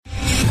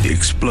the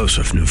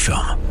explosive new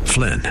film,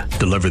 Flynn,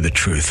 Deliver the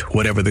Truth,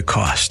 Whatever the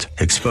Cost,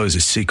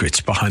 exposes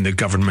secrets behind the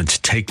government's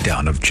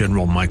takedown of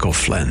General Michael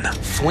Flynn.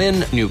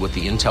 Flynn knew what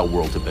the intel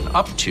world had been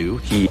up to.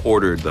 He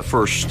ordered the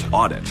first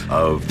audit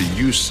of the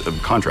use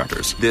of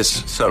contractors.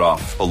 This set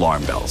off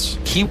alarm bells.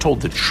 He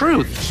told the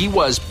truth. He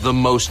was the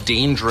most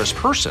dangerous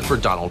person for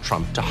Donald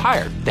Trump to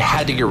hire. They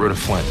had to get rid of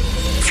Flynn.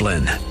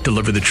 Flynn,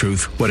 Deliver the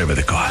Truth, Whatever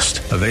the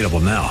Cost. Available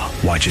now.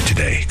 Watch it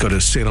today. Go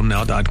to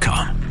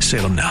salemnow.com.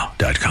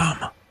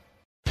 salemnow.com.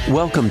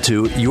 Welcome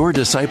to Your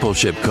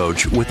Discipleship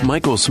Coach with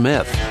Michael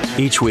Smith.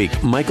 Each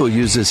week, Michael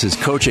uses his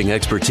coaching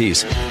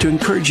expertise to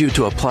encourage you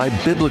to apply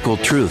biblical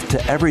truth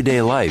to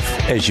everyday life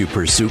as you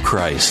pursue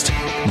Christ.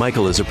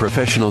 Michael is a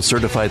professional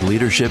certified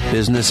leadership,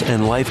 business,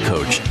 and life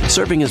coach,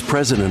 serving as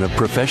president of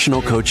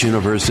Professional Coach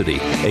University,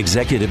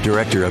 executive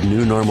director of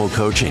New Normal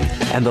Coaching,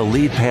 and the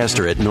lead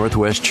pastor at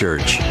Northwest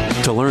Church.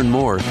 To learn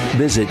more,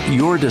 visit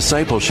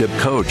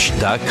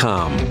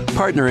yourdiscipleshipcoach.com,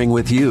 partnering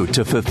with you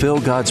to fulfill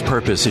God's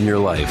purpose in your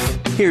life.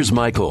 Here's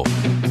Michael.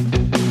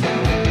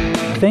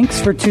 Thanks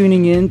for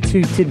tuning in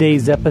to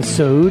today's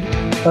episode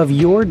of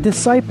Your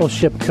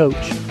Discipleship Coach,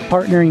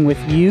 partnering with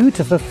you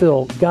to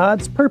fulfill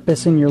God's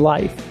purpose in your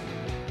life.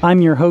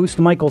 I'm your host,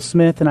 Michael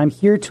Smith, and I'm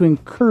here to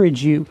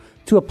encourage you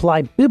to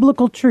apply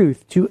biblical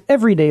truth to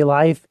everyday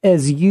life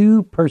as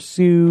you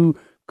pursue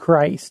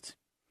Christ.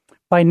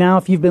 By now,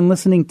 if you've been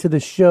listening to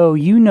the show,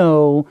 you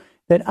know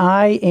that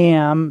I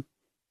am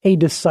a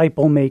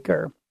disciple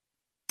maker.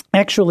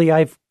 Actually,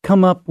 I've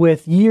come up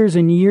with years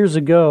and years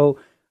ago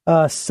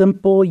a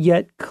simple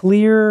yet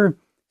clear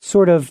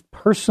sort of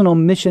personal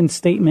mission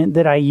statement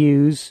that I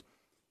use.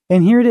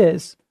 And here it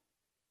is: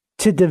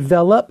 to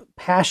develop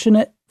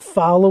passionate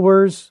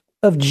followers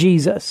of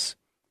Jesus.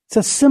 It's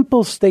a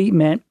simple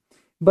statement,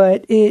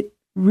 but it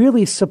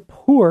really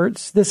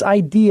supports this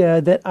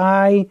idea that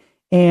I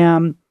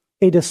am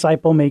a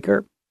disciple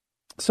maker.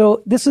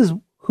 So this is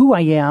who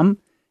I am,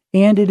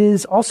 and it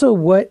is also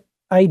what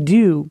I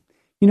do.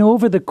 You know,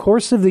 over the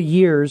course of the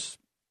years,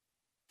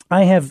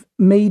 I have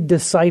made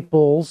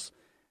disciples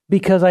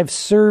because I've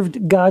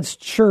served God's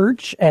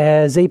church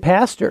as a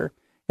pastor,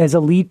 as a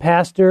lead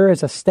pastor,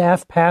 as a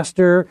staff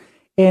pastor,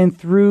 and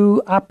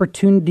through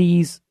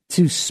opportunities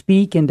to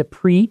speak and to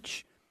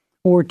preach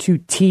or to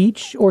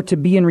teach or to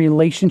be in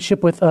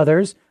relationship with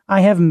others,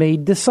 I have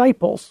made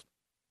disciples.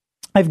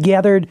 I've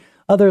gathered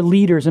other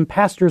leaders and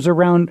pastors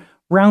around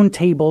round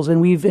tables, and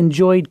we've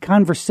enjoyed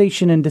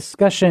conversation and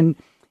discussion,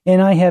 and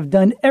I have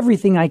done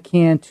everything I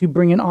can to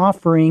bring an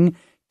offering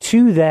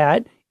to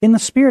that in the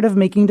spirit of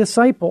making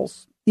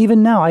disciples.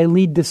 Even now, I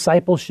lead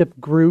discipleship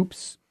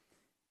groups.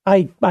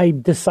 I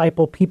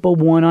disciple people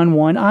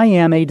one-on-one. I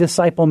am a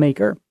disciple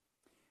maker.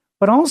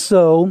 But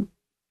also,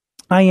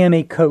 I am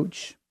a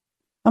coach.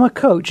 I'm a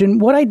coach. And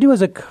what I do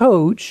as a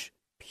coach,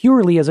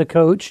 purely as a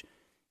coach,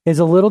 is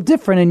a little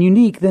different and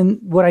unique than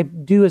what I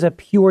do as a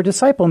pure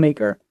disciple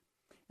maker.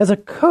 As a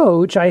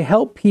coach, I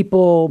help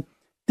people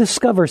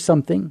discover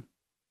something,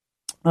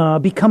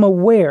 become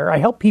aware. I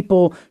help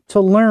people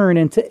to learn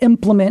and to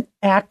implement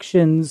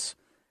actions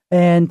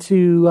and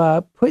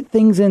to put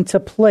things into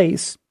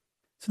place.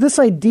 So this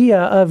idea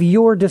of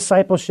your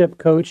discipleship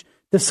coach,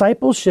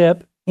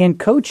 discipleship and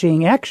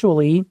coaching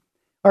actually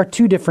are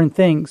two different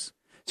things.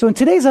 So in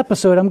today's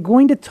episode, I'm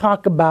going to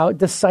talk about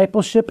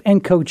discipleship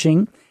and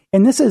coaching,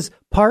 and this is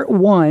part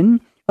one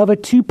of a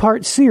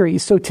two-part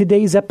series. So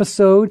today's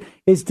episode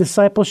is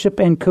discipleship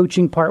and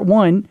coaching part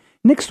one.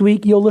 Next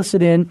week, you'll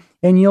listen in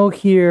and you'll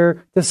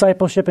hear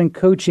discipleship and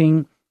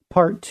coaching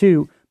part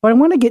two. But I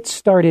want to get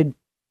started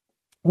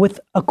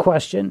with a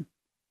question.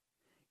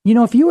 You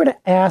know, if you were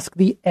to ask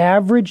the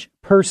average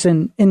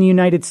person in the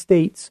United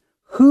States,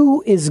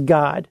 who is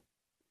God?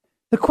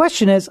 The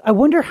question is, I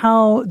wonder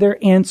how their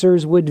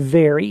answers would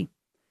vary.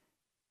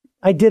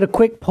 I did a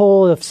quick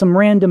poll of some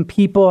random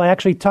people. I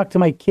actually talked to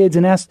my kids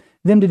and asked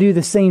them to do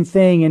the same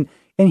thing. And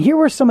here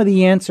were some of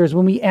the answers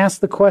when we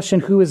asked the question,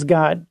 who is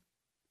God?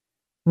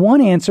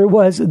 One answer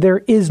was,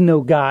 there is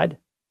no God.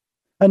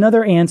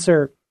 Another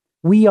answer,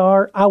 we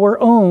are our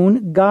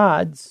own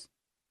gods.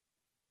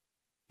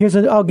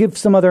 I'll give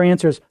some other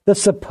answers. The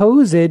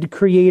supposed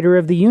creator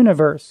of the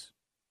universe.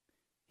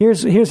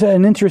 Here's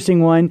an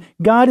interesting one.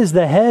 God is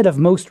the head of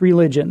most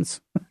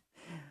religions.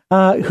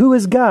 Who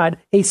is God?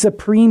 A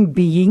supreme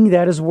being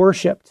that is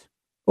worshipped,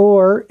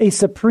 or a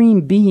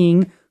supreme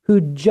being who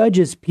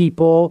judges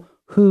people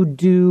who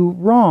do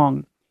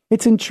wrong.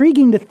 It's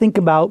intriguing to think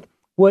about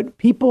what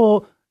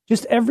people,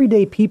 just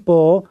everyday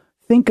people,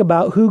 think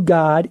about who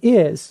God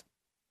is.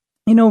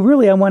 You know,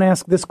 really, I want to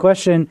ask this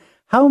question: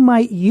 how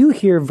might you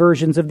hear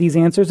versions of these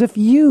answers if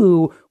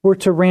you were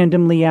to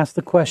randomly ask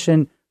the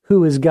question,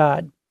 who is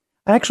God?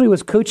 I actually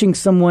was coaching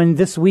someone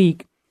this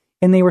week,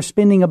 and they were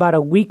spending about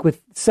a week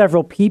with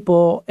several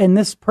people, and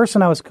this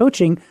person I was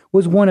coaching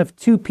was one of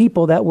two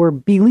people that were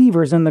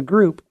believers in the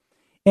group.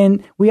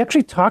 And we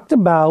actually talked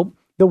about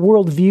the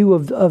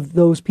worldview of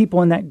those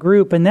people in that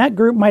group, and that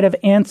group might have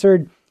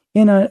answered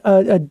in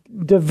a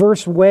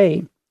diverse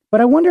way.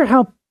 But I wonder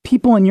how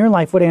people in your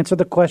life would answer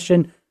the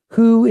question,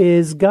 who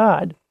is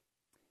God?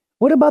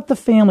 What about the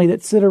family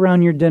that sit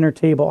around your dinner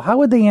table? How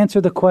would they answer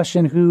the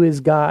question, who is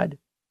God?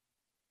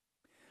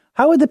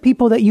 How would the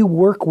people that you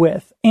work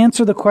with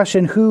answer the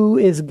question, who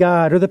is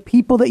God? Or the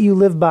people that you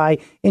live by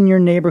in your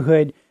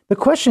neighborhood? The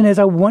question is,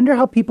 I wonder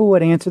how people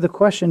would answer the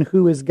question,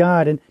 who is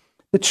God? And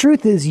the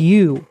truth is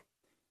you.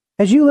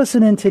 As you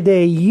listen in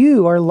today,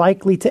 you are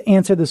likely to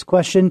answer this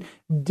question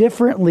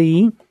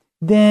differently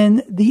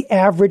than the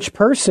average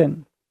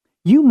person.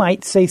 You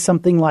might say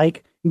something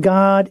like,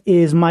 God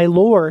is my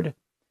Lord.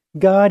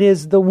 God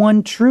is the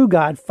one true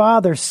God,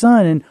 Father,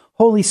 Son, and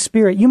Holy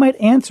Spirit. You might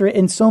answer it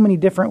in so many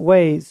different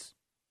ways.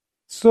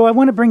 So I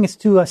want to bring us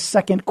to a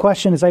second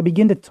question as I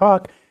begin to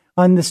talk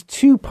on this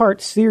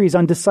 2-part series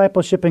on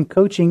discipleship and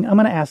coaching. I'm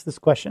going to ask this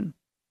question.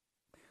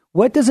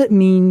 What does it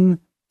mean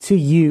to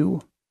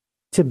you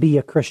to be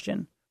a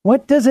Christian?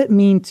 What does it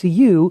mean to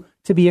you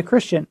to be a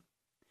Christian?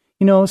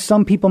 You know,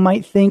 some people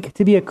might think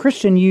to be a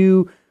Christian,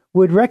 you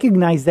would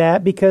recognize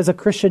that because a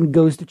Christian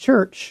goes to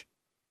church,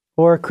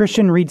 or a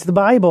Christian reads the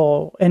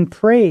Bible and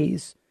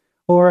prays,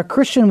 or a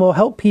Christian will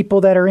help people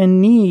that are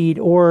in need,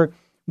 or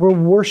will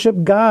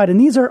worship God. And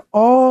these are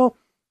all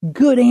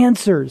good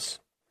answers.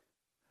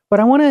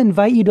 But I want to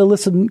invite you to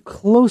listen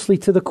closely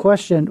to the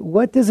question,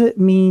 what does it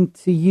mean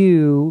to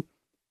you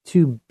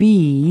to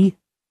be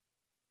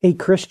a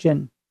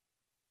Christian?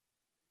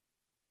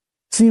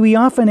 See, we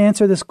often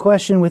answer this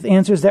question with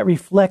answers that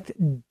reflect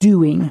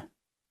doing.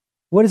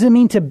 What does it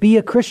mean to be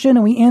a Christian?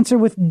 And we answer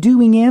with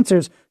doing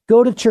answers.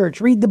 Go to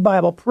church, read the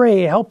Bible,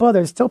 pray, help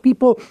others, tell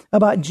people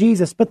about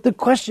Jesus. But the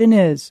question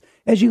is,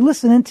 as you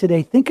listen in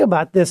today, think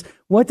about this.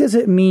 What does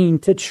it mean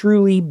to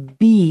truly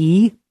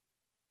be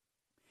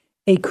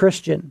a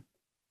Christian?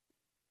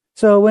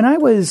 So when I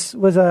was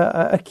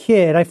a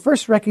kid, I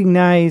first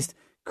recognized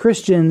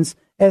Christians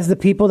as the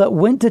people that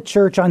went to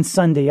church on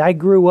Sunday. I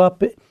grew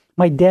up,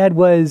 my dad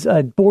was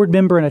a board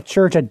member in a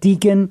church, a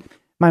deacon.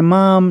 My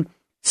mom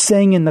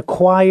sang in the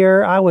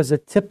choir. I was a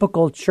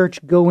typical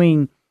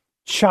church-going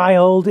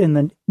child in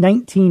the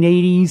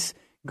 1980s,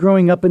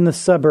 growing up in the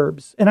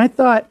suburbs. And I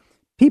thought,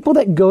 people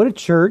that go to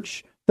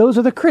church, those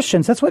are the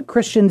Christians. That's what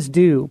Christians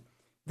do.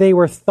 They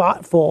were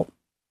thoughtful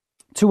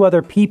to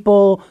other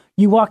people.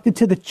 You walked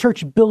into the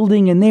church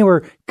building and they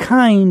were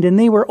kind and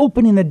they were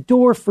opening the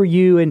door for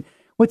you. And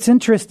what's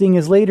interesting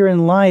is later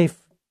in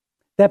life,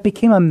 that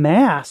became a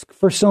mask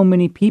for so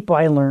many people,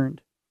 I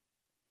learned.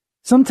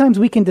 Sometimes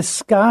we can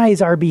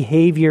disguise our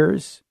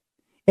behaviors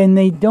and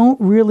they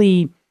don't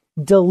really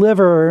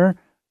deliver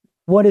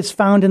what is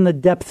found in the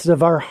depths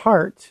of our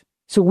heart.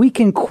 So we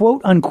can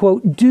quote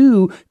unquote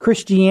do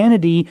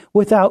Christianity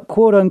without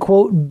quote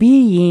unquote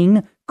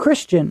being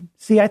Christian.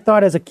 See, I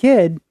thought as a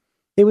kid,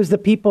 it was the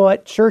people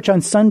at church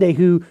on Sunday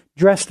who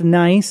dressed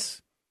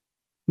nice,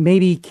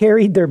 maybe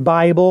carried their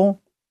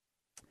Bible.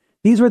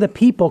 These were the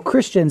people,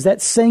 Christians,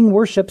 that sang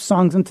worship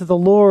songs unto the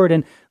Lord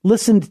and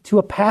listened to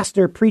a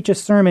pastor preach a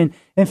sermon.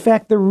 In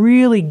fact, the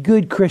really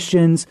good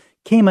Christians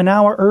came an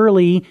hour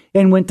early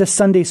and went to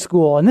Sunday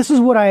school. And this is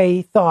what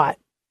I thought.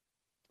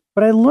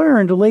 But I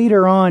learned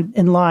later on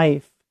in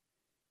life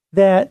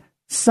that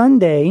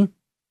Sunday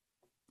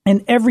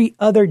and every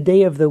other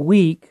day of the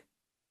week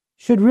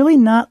should really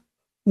not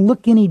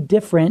look any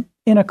different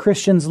in a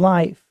Christian's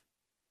life.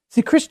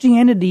 See,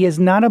 Christianity is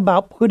not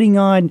about putting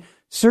on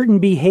certain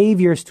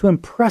behaviors to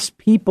impress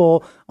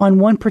people on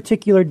one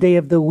particular day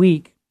of the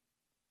week.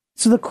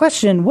 So the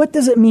question, what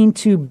does it mean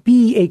to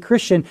be a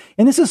Christian?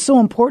 And this is so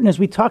important as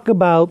we talk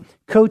about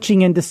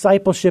coaching and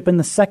discipleship in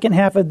the second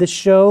half of the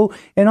show,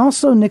 and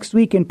also next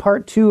week in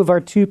part 2 of our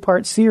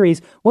 2-part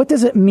series. What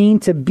does it mean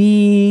to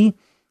be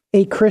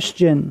a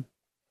Christian?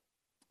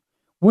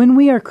 When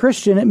we are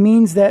Christian, it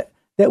means that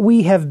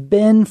we have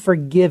been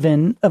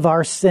forgiven of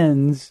our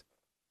sins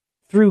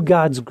through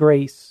God's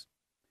grace.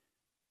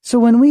 So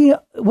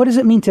what does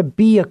it mean to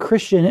be a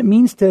Christian? It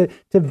means to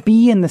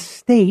be in the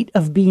state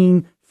of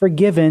being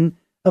forgiven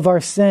of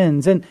our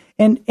sins and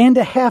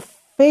to have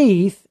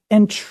faith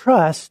and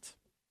trust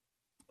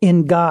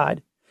in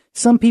God.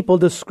 Some people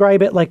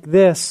describe it like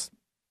this,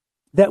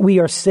 that we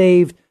are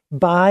saved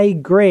by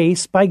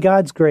grace, by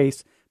God's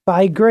grace,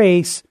 by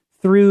grace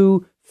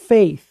through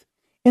faith.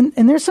 And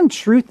there's some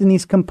truth in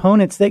these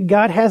components that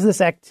God has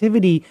this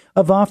activity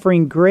of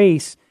offering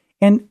grace,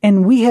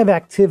 and we have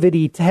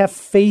activity to have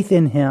faith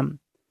in Him.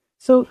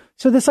 So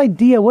this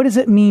idea, what does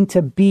it mean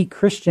to be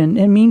Christian?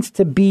 It means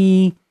to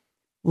be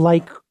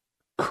like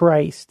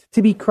Christ,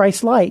 to be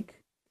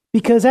Christ-like.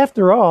 Because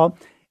after all,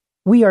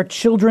 we are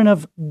children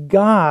of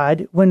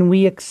God when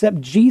we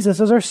accept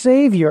Jesus as our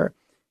Savior.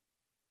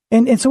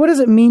 And so what does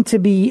it mean to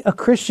be a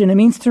Christian? It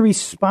means to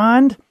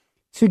respond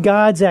to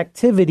God's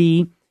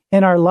activity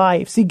in our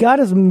life. See, God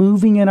is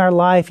moving in our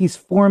life. He's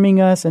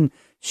forming us and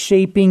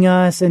shaping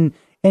us, and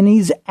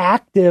He's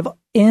active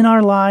in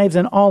our lives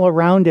and all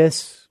around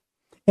us.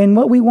 And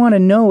what we want to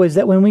know is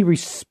that when we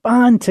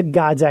respond to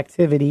God's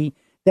activity,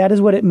 that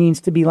is what it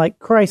means to be like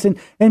Christ.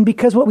 And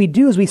because what we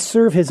do is we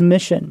serve His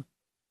mission.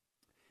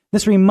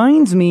 This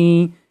reminds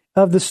me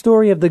of the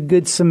story of the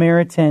Good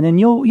Samaritan. And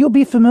you'll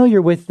be familiar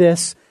with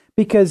this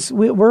because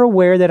we're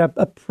aware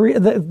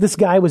that this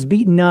guy was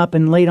beaten up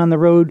and laid on the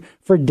road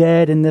for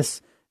dead in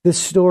this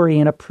story,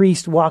 and a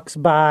priest walks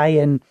by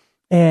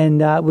and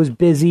was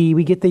busy.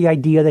 We get the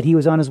idea that he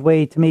was on his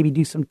way to maybe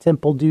do some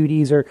temple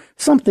duties or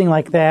something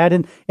like that.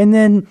 And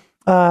then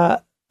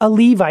a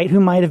Levite who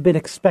might have been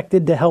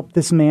expected to help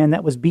this man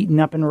that was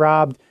beaten up and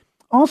robbed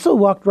also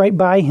walked right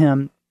by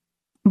him.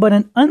 But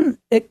an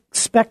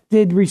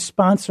unexpected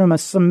response from a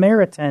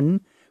Samaritan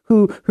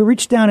who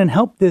reached down and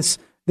helped this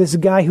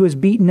guy who was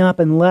beaten up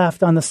and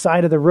left on the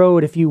side of the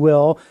road, if you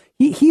will.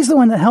 He's the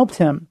one that helped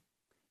him.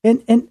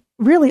 And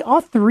really,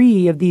 all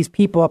three of these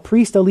people, a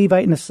priest, a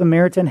Levite, and a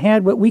Samaritan,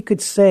 had what we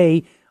could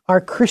say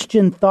are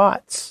Christian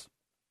thoughts.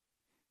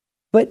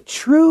 But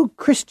true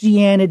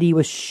Christianity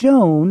was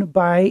shown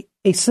by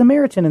a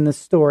Samaritan in this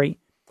story.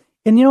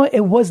 And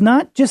it was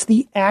not just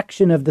the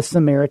action of the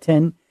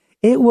Samaritan.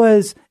 It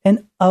was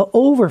an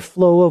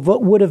overflow of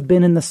what would have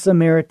been in the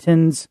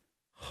Samaritan's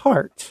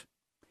heart.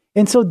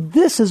 And so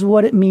this is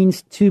what it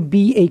means to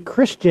be a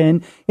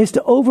Christian, is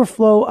to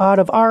overflow out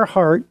of our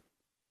heart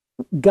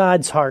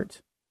God's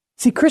heart.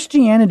 See,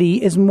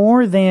 Christianity is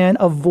more than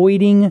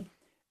avoiding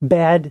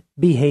bad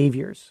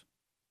behaviors.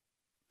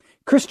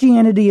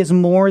 Christianity is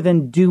more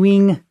than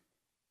doing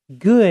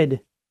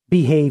good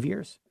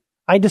behaviors.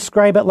 I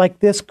describe it like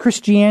this: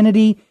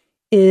 Christianity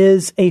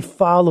is a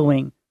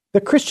following.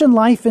 The Christian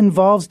life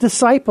involves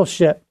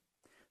discipleship.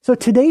 So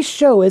today's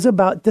show is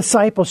about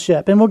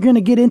discipleship, and we're going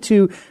to get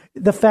into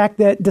the fact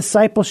that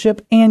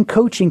discipleship and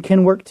coaching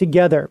can work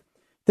together.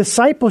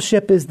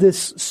 Discipleship is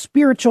this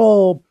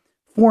spiritual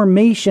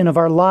formation of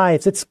our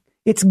lives.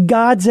 It's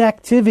God's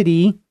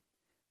activity,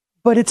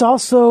 but it's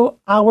also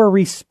our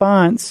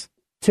response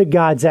to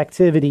God's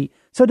activity.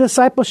 So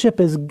discipleship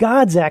is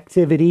God's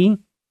activity,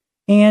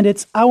 and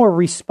it's our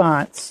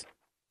response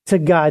to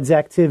God's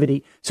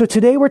activity. So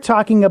today we're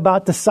talking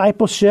about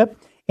discipleship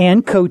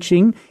and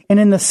coaching. And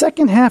in the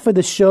second half of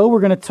the show,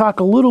 we're going to talk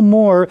a little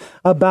more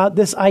about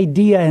this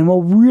idea, and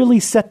we'll really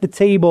set the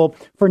table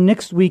for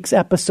next week's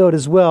episode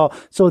as well.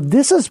 So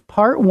this is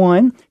part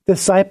one,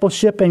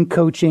 discipleship and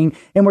coaching.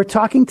 And we're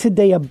talking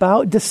today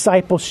about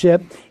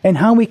discipleship and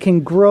how we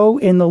can grow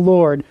in the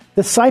Lord.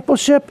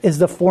 Discipleship is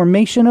the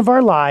formation of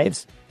our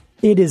lives.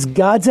 It is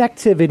God's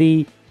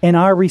activity and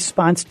our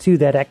response to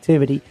that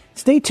activity.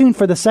 Stay tuned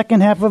for the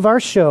second half of our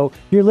show.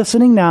 You're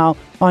listening now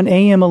on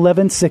AM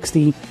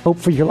 1160, Hope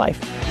for Your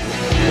Life.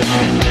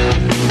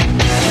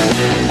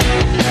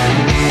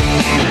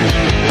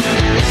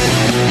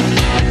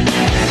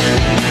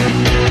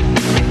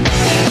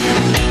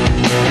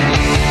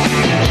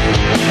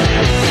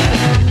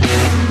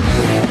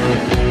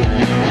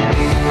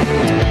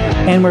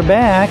 And we're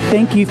back.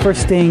 Thank you for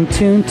staying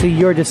tuned to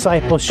Your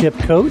Discipleship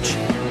Coach,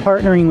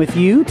 partnering with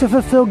you to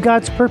fulfill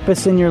God's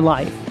purpose in your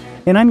life.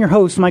 And I'm your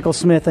host, Michael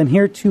Smith. I'm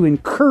here to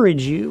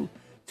encourage you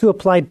to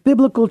apply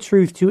biblical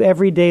truth to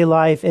everyday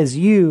life as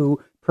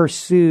you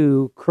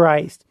pursue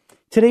Christ.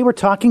 Today we're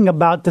talking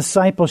about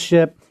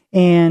discipleship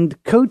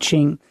and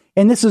coaching.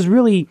 And this is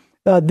really,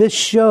 this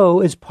show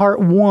is part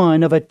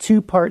one of a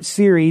two-part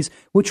series,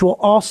 which will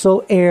also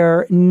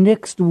air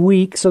next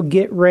week. So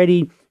get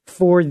ready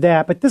for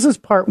that. But this is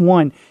part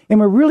one. And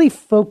we're really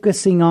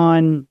focusing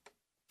on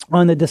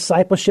the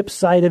discipleship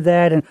side of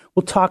that. And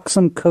we'll talk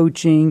some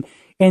coaching.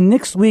 And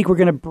next week, we're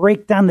going to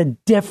break down the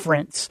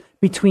difference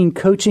between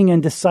coaching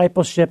and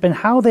discipleship and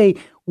how they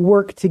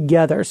work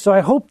together. So I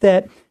hope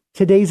that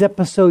today's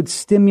episode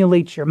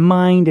stimulates your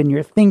mind and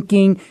your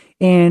thinking,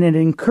 and it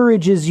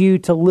encourages you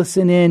to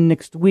listen in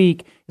next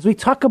week as we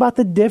talk about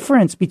the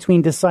difference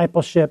between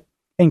discipleship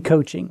and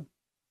coaching.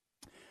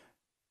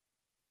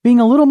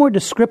 Being a little more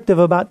descriptive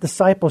about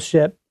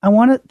discipleship, I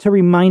want to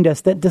remind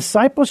us that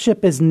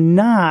discipleship is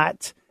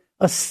not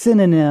a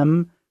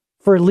synonym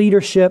for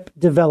leadership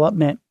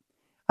development.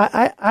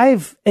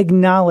 I've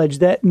acknowledged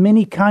that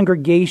many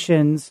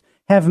congregations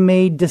have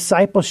made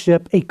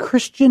discipleship a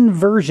Christian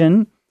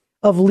version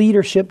of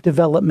leadership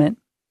development.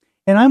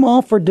 And I'm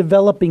all for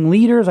developing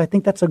leaders. I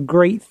think that's a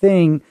great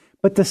thing.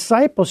 But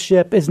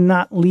discipleship is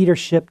not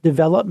leadership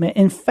development.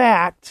 In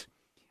fact,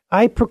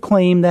 I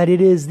proclaim that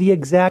it is the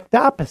exact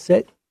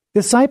opposite.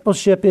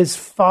 Discipleship is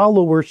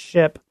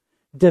followership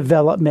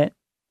development.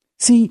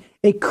 See,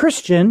 a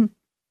Christian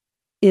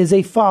is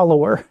a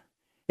follower.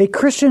 A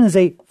Christian is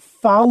a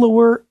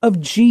follower of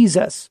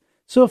Jesus.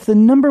 So if the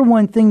number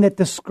one thing that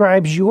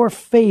describes your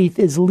faith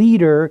is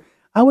leader,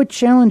 I would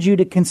challenge you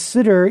to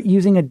consider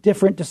using a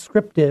different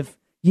descriptive.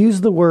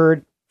 Use the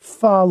word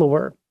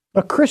follower.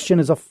 A Christian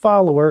is a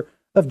follower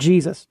of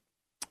Jesus.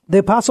 The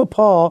Apostle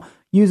Paul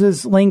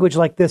uses language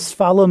like this: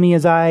 follow me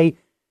as I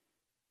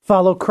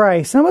follow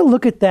Christ. And I want to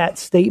look at that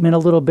statement a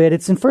little bit.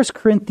 It's in 1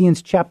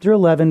 Corinthians chapter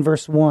 11,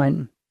 verse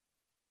 1.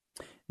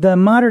 The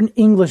modern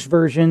English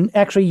version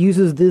actually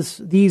uses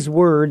these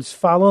words: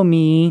 follow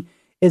me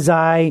as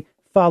I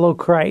follow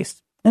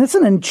Christ. And it's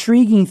an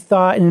intriguing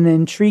thought and an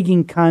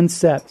intriguing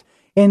concept.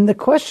 And the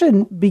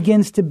question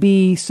begins to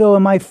be, so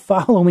am I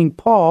following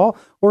Paul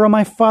or am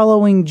I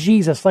following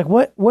Jesus? Like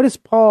what is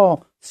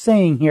Paul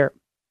saying here?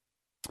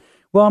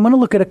 Well, I'm going to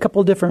look at a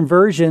couple different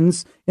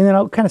versions, and then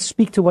I'll kind of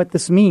speak to what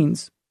this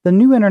means. The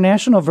New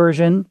International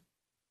Version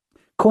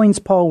coins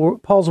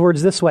Paul's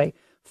words this way: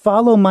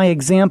 follow my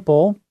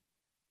example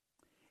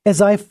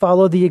as I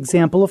follow the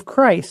example of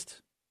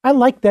Christ. I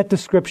like that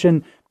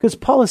description because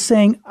Paul is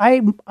saying,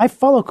 I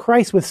follow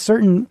Christ with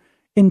certain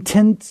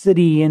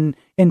intensity and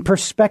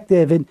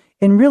perspective,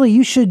 and really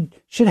you should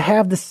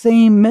have the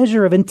same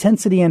measure of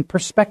intensity and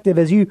perspective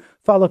as you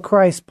follow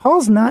Christ.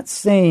 Paul's not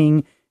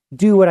saying,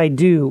 do what I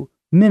do,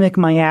 mimic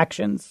my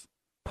actions.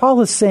 Paul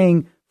is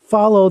saying,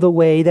 follow the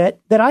way that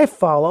I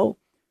follow.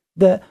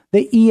 The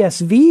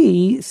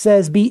ESV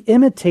says, be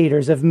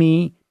imitators of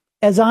me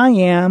as I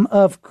am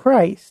of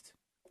Christ.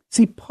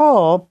 See,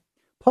 Paul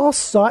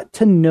sought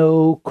to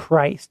know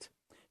Christ.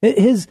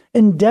 His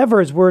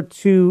endeavors were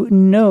to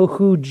know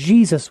who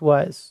Jesus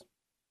was.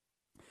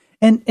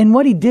 And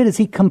what he did is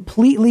he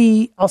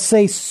completely, I'll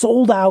say,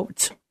 sold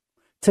out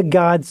to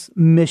God's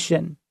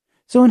mission.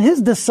 So in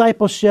his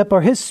discipleship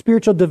or his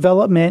spiritual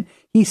development,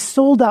 he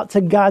sold out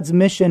to God's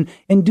mission,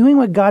 and doing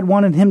what God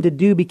wanted him to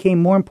do became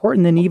more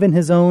important than even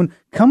his own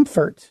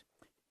comfort.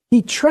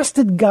 He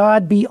trusted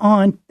God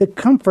beyond the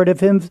comfort of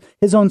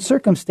his own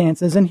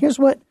circumstances. And here's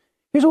what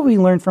we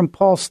learn from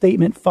Paul's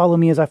statement, follow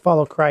me as I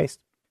follow Christ.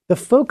 The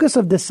focus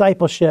of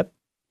discipleship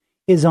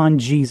is on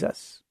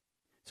Jesus.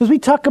 So as we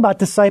talk about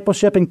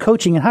discipleship and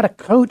coaching and how to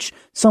coach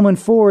someone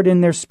forward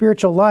in their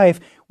spiritual life,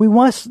 we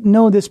must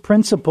know this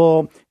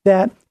principle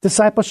that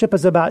discipleship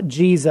is about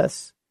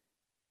Jesus.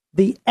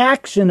 The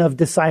action of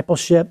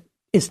discipleship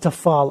is to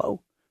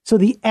follow. So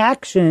the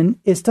action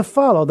is to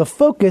follow. The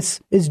focus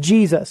is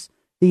Jesus.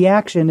 The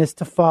action is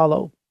to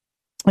follow.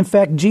 In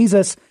fact,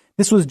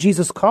 this was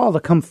Jesus' call to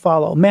come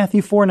follow.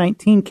 Matthew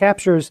 4:19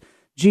 captures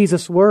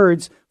Jesus'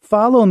 words,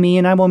 follow me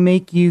and I will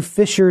make you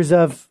fishers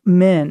of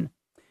men.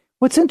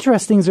 What's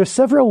interesting is there's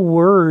several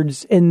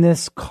words in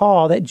this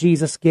call that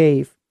Jesus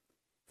gave.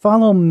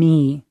 Follow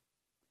me.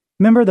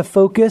 Remember the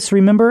focus?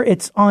 Remember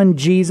it's on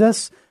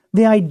Jesus.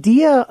 The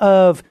idea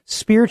of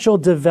spiritual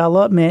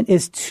development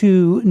is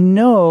to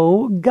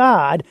know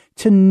God,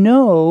 to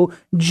know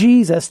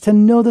Jesus, to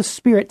know the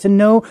Spirit, to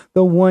know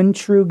the one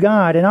true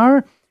God. And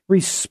our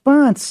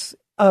response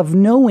of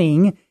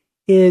knowing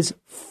is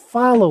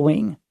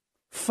following.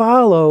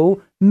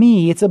 Follow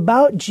me. It's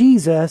about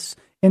Jesus,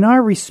 and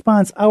our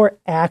response, our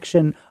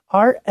action,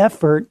 our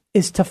effort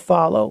is to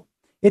follow.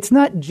 It's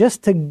not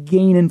just to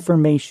gain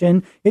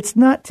information. It's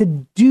not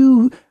to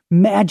do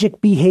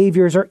magic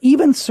behaviors or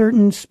even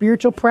certain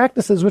spiritual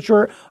practices, which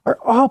are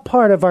all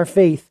part of our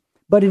faith,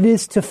 but it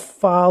is to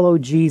follow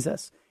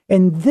Jesus.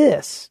 And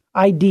this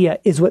idea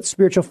is what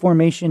spiritual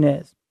formation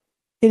is.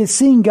 It is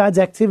seeing God's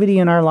activity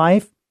in our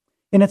life,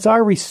 and it's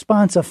our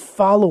response of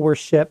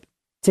followership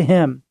to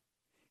him.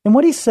 And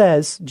what he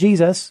says,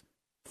 Jesus,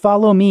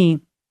 follow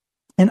me,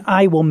 and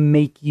I will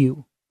make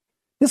you.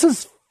 This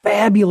is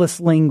fabulous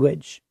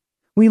language.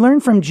 We learn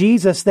from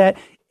Jesus that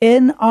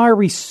in our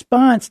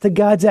response to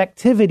God's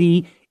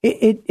activity,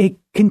 it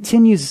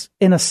continues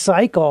in a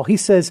cycle. He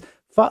says,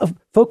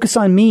 focus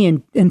on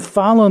me and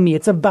follow me.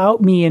 It's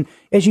about me. And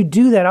as you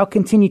do that, I'll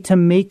continue to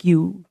make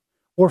you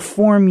or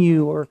form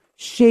you or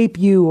shape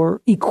you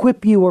or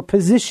equip you or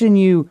position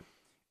you.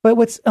 But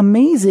what's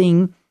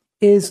amazing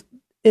is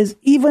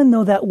even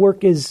though that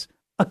work is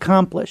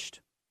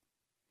accomplished,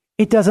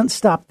 it doesn't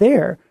stop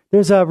there.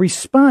 There's a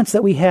response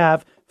that we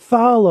have,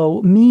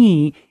 follow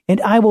me, and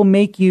I will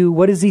make you,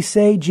 what does he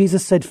say?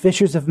 Jesus said,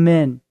 fishers of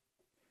men.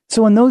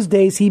 So in those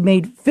days, he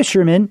made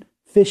fishermen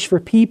fish for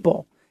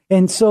people.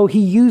 And so he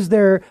used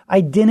their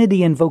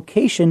identity and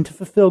vocation to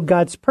fulfill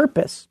God's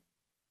purpose.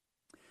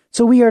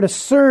 So we are to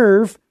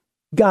serve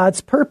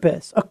God's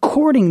purpose,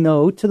 according,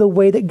 though, to the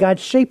way that God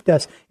shaped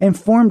us and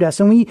formed us.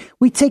 And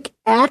we take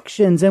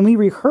actions and we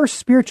rehearse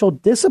spiritual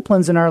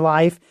disciplines in our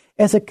life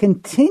as a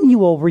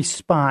continual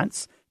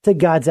response to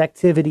God's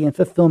activity and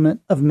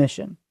fulfillment of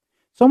mission.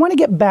 So I want to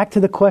get back to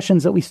the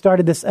questions that we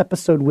started this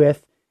episode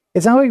with.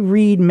 As I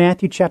read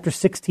Matthew chapter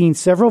 16,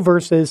 several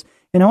verses,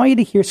 and I want you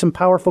to hear some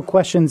powerful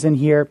questions in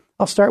here.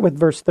 I'll start with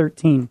verse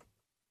 13.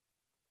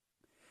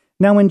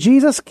 Now, when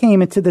Jesus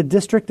came into the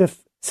district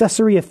of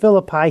Caesarea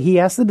Philippi, he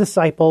asked the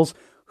disciples,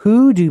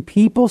 who do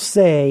people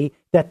say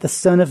that the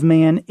Son of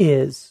Man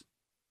is?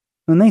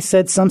 And they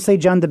said, some say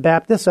John the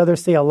Baptist,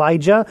 others say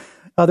Elijah,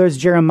 others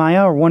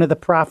Jeremiah or one of the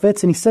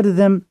prophets. And he said to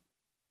them,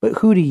 but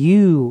who do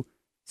you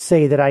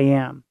say that I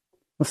am?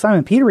 Well,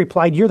 Simon Peter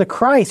replied, you're the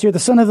Christ, you're the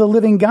Son of the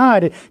living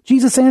God.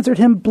 Jesus answered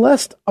him,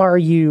 blessed are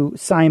you,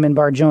 Simon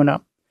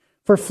Bar-Jonah,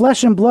 for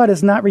flesh and blood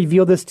has not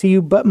revealed this to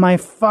you, but my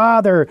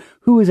Father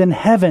who is in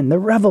heaven, the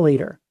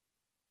Revelator.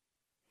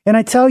 And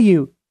I tell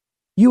you,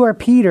 you are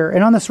Peter,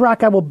 and on this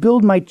rock I will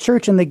build my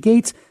church, and the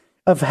gates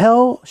of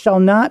hell shall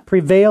not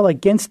prevail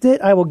against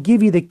it. I will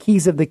give you the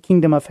keys of the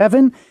kingdom of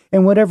heaven,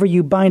 and whatever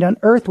you bind on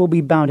earth will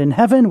be bound in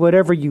heaven.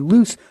 Whatever you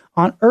loose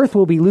on earth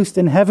will be loosed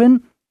in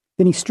heaven.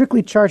 Then he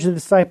strictly charged the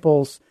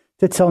disciples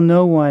to tell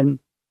no one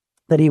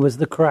that he was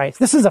the Christ.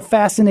 This is a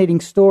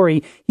fascinating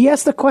story. He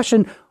asked the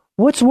question,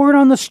 what's word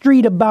on the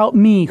street about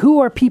me? Who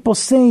are people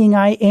saying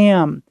I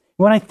am?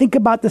 When I think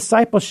about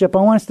discipleship,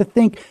 I want us to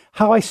think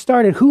how I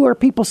started. Who are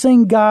people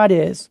saying God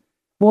is?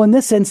 Well, in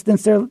this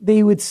instance,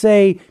 they would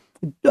say,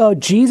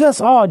 Jesus?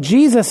 Oh,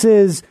 Jesus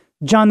is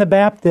John the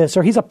Baptist,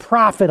 or he's a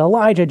prophet,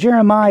 Elijah,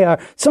 Jeremiah,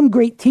 some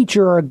great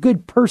teacher or a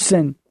good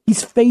person.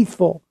 He's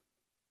faithful.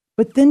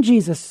 But then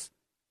Jesus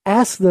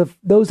asked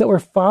those that were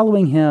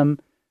following him,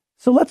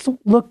 so let's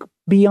look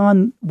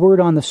beyond word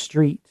on the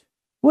street.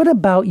 What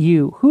about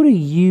you? Who do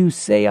you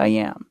say I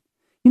am?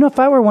 You know, if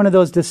I were one of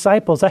those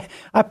disciples,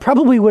 I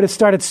probably would have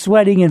started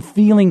sweating and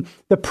feeling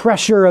the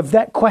pressure of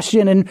that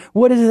question and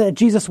what is it that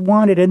Jesus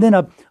wanted? And then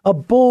a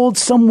bold,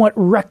 somewhat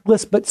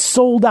reckless, but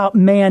sold out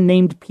man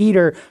named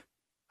Peter,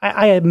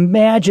 I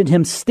imagined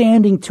him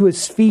standing to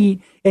his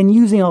feet and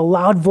using a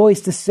loud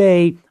voice to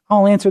say,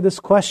 I'll answer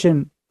this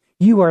question.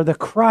 You are the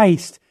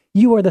Christ.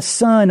 You are the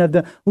Son of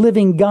the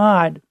living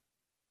God.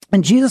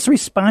 And Jesus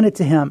responded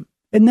to him.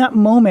 In that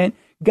moment,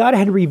 God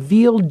had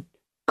revealed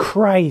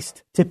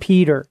Christ to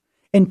Peter.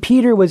 And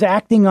Peter was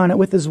acting on it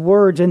with his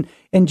words. And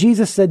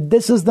Jesus said,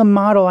 this is the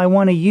model I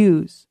want to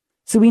use.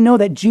 So we know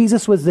that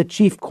Jesus was the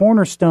chief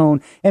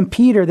cornerstone. And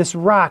Peter, this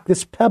rock,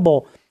 this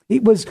pebble,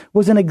 it was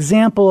an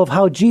example of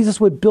how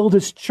Jesus would build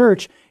his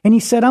church. And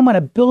he said, I'm going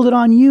to build it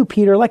on you,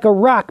 Peter, like a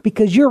rock,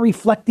 because you're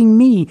reflecting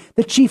me,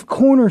 the chief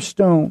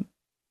cornerstone.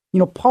 You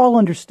know, Paul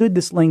understood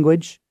this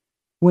language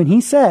when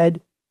he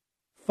said,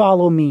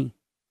 follow me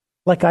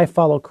like I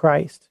follow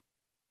Christ.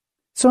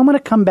 So I'm going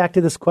to come back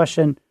to this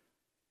question.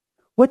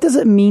 What does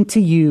it mean to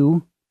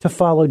you to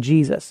follow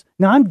Jesus?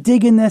 Now, I'm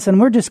digging this, and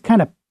we're just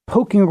kind of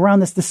poking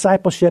around this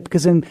discipleship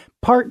because in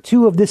part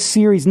 2 of this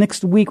series,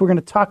 next week, we're going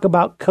to talk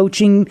about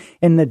coaching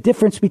and the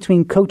difference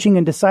between coaching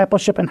and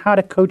discipleship and how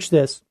to coach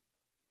this.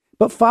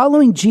 But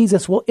following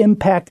Jesus will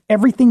impact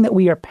everything that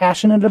we are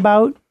passionate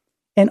about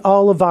and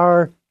all of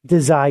our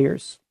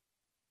desires.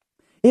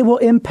 It will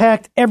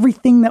impact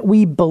everything that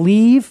we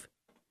believe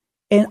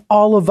and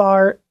all of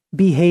our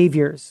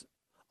behaviors,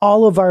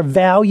 all of our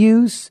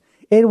values.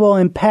 It will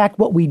impact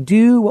what we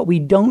do, what we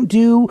don't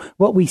do,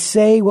 what we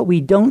say, what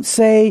we don't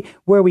say,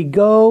 where we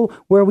go,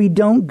 where we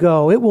don't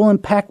go. It will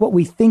impact what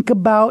we think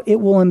about. It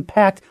will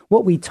impact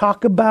what we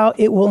talk about.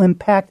 It will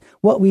impact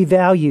what we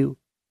value.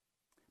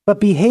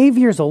 But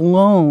behaviors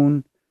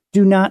alone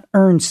do not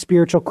earn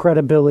spiritual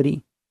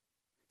credibility.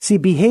 See,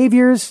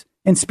 behaviors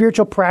and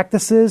spiritual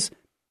practices,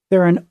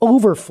 they're an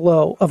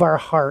overflow of our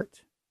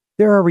heart.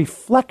 They're a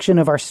reflection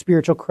of our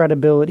spiritual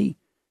credibility.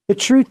 The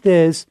truth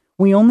is,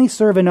 we only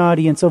serve an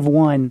audience of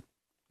one.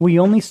 We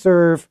only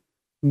serve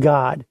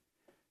God.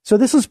 So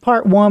this is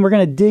part 1. We're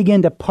going to dig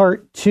into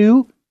part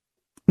 2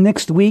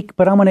 next week,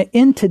 but I'm going to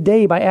end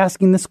today by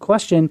asking this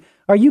question.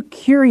 Are you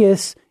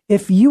curious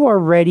if you are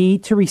ready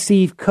to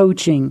receive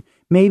coaching,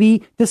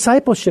 maybe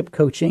discipleship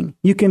coaching?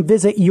 You can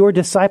visit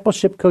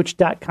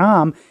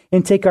yourdiscipleshipcoach.com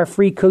and take our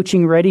free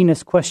coaching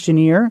readiness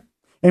questionnaire.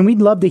 And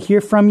we'd love to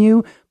hear from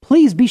you.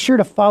 Please be sure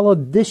to follow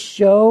this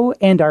show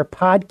and our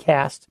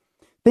podcast.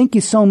 Thank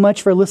you so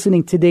much for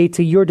listening today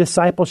to Your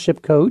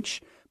Discipleship Coach,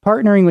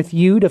 partnering with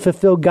you to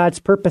fulfill God's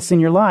purpose in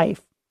your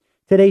life.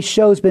 Today's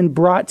show has been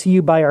brought to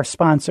you by our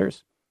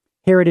sponsors,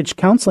 Heritage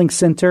Counseling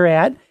Center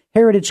at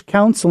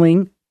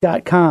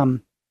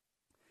heritagecounseling.com,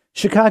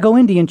 Chicago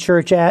Indian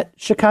Church at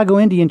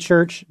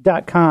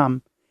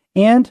chicagoindianchurch.com,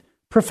 and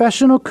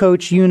Professional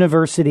Coach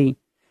University.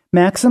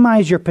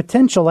 Maximize your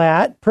potential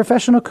at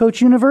Professional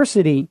Coach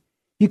University.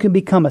 You can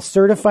become a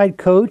certified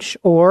coach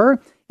or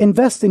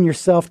invest in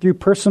yourself through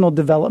personal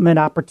development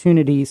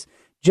opportunities.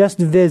 Just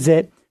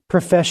visit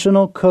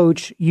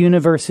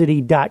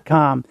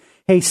professionalcoachuniversity.com.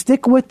 Hey,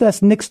 stick with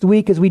us next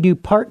week as we do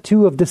part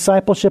 2 of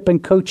discipleship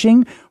and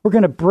coaching. We're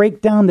going to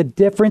break down the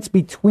difference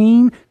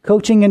between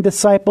coaching and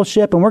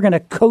discipleship, and we're going to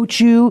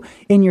coach you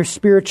in your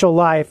spiritual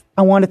life.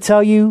 I want to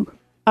tell you,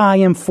 I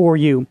am for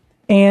you,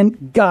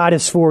 and God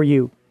is for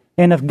you.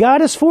 And if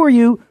God is for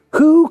you,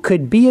 who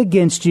could be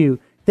against you?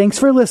 Thanks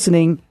for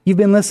listening. You've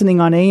been listening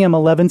on AM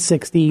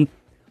 1160.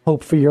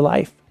 Hope for your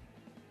life.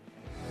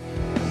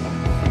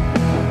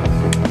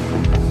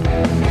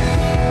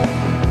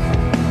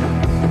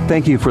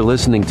 Thank you for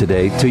listening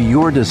today to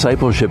Your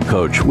Discipleship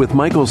Coach with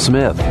Michael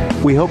Smith.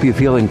 We hope you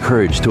feel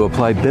encouraged to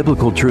apply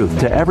biblical truth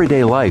to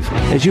everyday life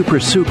as you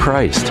pursue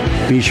Christ.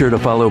 Be sure to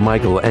follow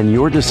Michael and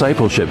Your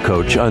Discipleship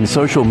Coach on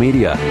social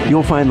media.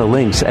 You'll find the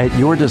links at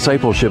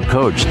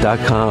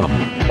yourdiscipleshipcoach.com.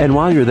 And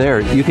while you're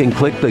there, you can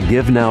click the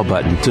Give Now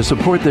button to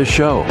support this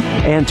show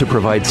and to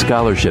provide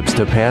scholarships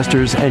to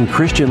pastors and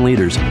Christian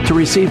leaders to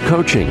receive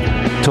coaching.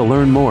 To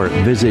learn more,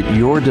 visit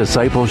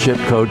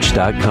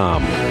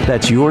yourdiscipleshipcoach.com.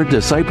 That's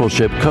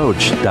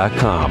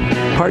yourdiscipleshipcoach.com,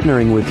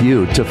 partnering with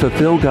you to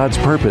fulfill God's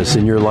purpose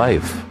in your life.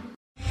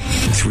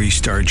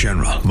 3-star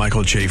General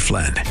Michael J.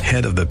 Flynn,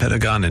 head of the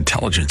Pentagon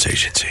Intelligence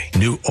Agency,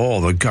 knew all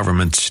the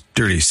government's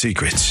dirty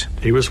secrets.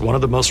 He was one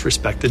of the most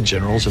respected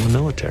generals in the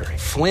military.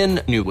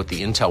 Flynn knew what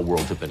the intel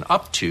world had been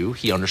up to.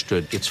 He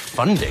understood its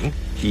funding.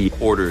 He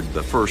ordered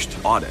the first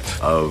audit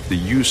of the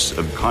use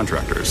of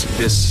contractors.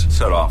 This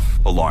set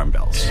off alarm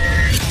bells.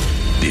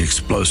 The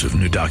explosive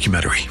new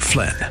documentary,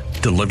 Flynn,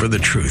 deliver the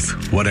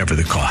truth, whatever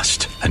the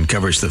cost,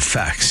 uncovers the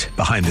facts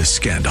behind the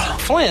scandal.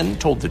 Flynn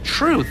told the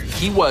truth.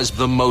 He was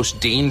the most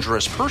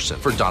dangerous person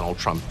for Donald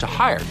Trump to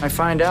hire. I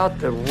find out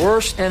the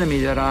worst enemy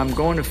that I'm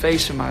going to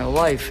face in my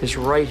life is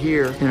right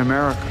here in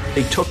America.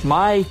 They took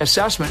my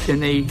assessment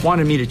and they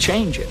wanted me to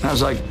change it. And I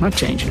was like, I'm not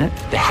changing it.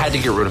 They had to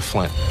get rid of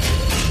Flynn.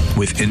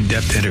 With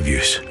in-depth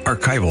interviews,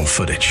 archival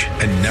footage,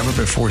 and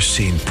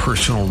never-before-seen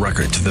personal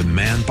records of the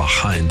man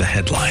behind the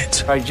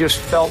headlines. I just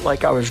felt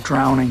like I was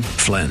drowning.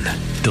 Flynn,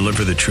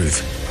 deliver the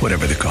truth,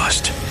 whatever the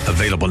cost.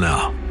 Available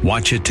now.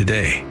 Watch it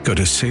today. Go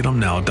to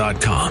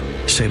salemnow.com.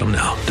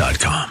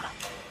 salemnow.com.